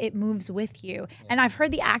move, it moves with you. And I've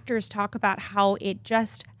heard the actors talk about how it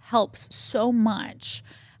just helps so much.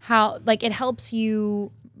 How like it helps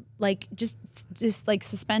you like just like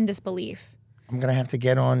suspend disbelief. I'm gonna have to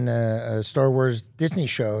get on a Star Wars Disney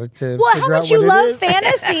show to Well, figure how out much you what it love is.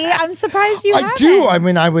 fantasy. I'm surprised you I haven't. do. I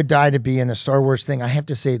mean, I would die to be in a Star Wars thing. I have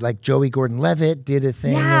to say, like Joey Gordon-Levitt did a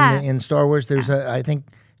thing Yeah. in Star Wars. There's I think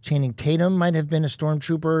Channing Tatum might have been a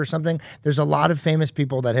stormtrooper or something. There's a lot of famous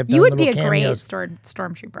people that have done You would little be a great cameos.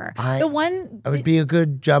 stormtrooper. I would be a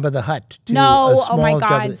good Jabba the Hutt. Too. No, A oh my small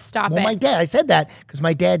God, stop well, it. my dad, I said that because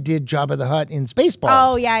my dad did Jabba the Hutt in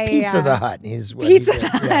Spaceballs. Oh, yeah, Pizza yeah. the Hutt is what Pizza he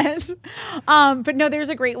did. Yeah. Hut. But no, there's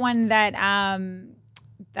a great one that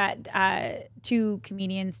two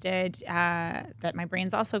comedians did that my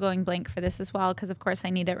brain's also going blank for this as well because of course I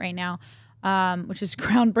need it right now. Which is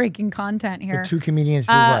groundbreaking content here. The two comedians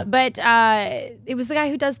did what? But it was the guy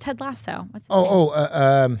who does Ted Lasso. What's his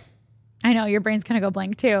name? I know your brain's gonna go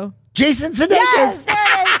blank too. Jason Sudeikis. Yes, there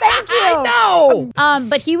it is. Thank you. I know.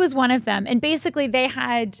 But he was one of them, and basically they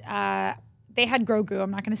had Grogu. I'm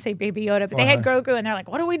not going to say Baby Yoda, but they had Grogu, and they're like,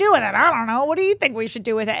 "What do we do with it? I don't know. What do you think we should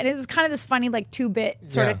do with it?" And it was kind of this funny, like 2-bit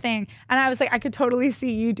sort of thing. And I was like, I could totally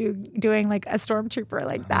see you doing like a stormtrooper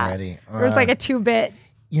like that. Ready. It was like a 2-bit.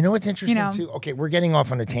 You know what's interesting too? Okay, we're getting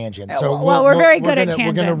off on a tangent. So well, we're very good at We're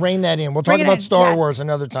going to tangents. rein that in. We'll talk Bring it about in. Star Yes. Wars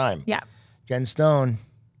another time. Yeah. Jen Stone.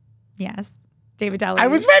 Yes. David Deluise. I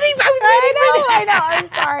was ready. I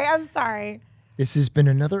know. I'm sorry. This has been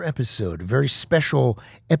another episode, a very special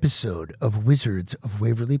episode of Wizards of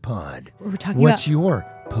Waverly Pod. We're talking What's about- your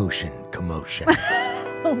potion commotion?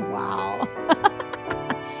 Oh, wow.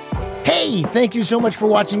 Hey, thank you so much for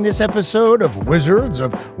watching this episode of Wizards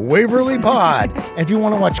of Waverly Pod. And if you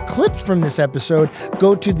want to watch clips from this episode,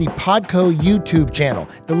 go to the Podco YouTube channel.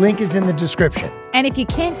 The link is in the description. And if you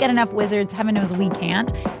can't get enough Wizards, heaven knows we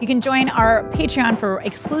can't, you can join our Patreon for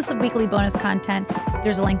exclusive weekly bonus content.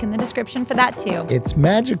 There's a link in the description for that too. It's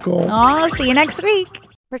magical. Oh, see you next week.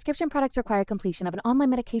 Prescription products require completion of an online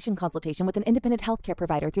medication consultation with an independent healthcare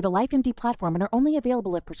provider through the LifeMD platform and are only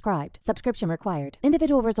available if prescribed. Subscription required.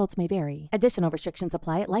 Individual results may vary. Additional restrictions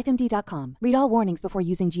apply at lifemd.com. Read all warnings before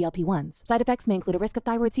using GLP-1s. Side effects may include a risk of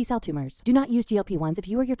thyroid C-cell tumors. Do not use GLP-1s if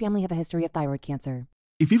you or your family have a history of thyroid cancer.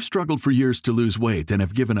 If you've struggled for years to lose weight and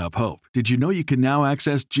have given up hope, did you know you can now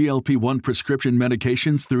access GLP-1 prescription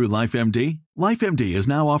medications through LifeMD? LifeMD is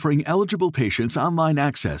now offering eligible patients online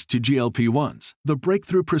access to GLP-1s, the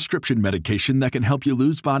breakthrough prescription medication that can help you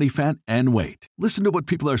lose body fat and weight. Listen to what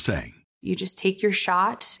people are saying. You just take your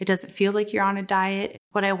shot. It doesn't feel like you're on a diet.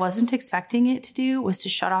 What I wasn't expecting it to do was to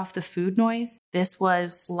shut off the food noise. This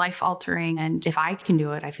was life-altering, and if I can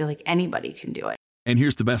do it, I feel like anybody can do it. And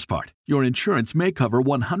here's the best part. Your insurance may cover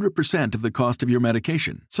 100% of the cost of your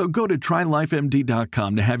medication. So go to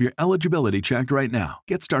TryLifeMD.com to have your eligibility checked right now.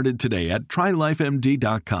 Get started today at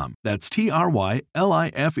TryLifeMD.com. That's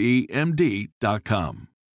TryLifeMD.com.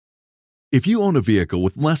 If you own a vehicle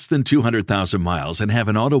with less than 200,000 miles and have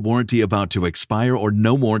an auto warranty about to expire or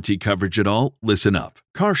no warranty coverage at all, listen up.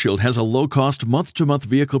 CarShield has a low-cost month-to-month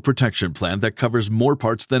vehicle protection plan that covers more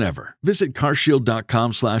parts than ever. Visit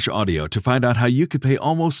carshield.com/audio to find out how you could pay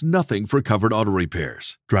almost nothing for covered auto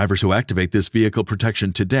repairs. Drivers who activate this vehicle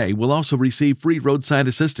protection today will also receive free roadside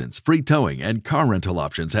assistance, free towing, and car rental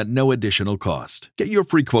options at no additional cost. Get your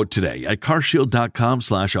free quote today at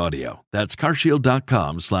carshield.com/audio. That's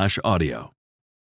carshield.com/audio.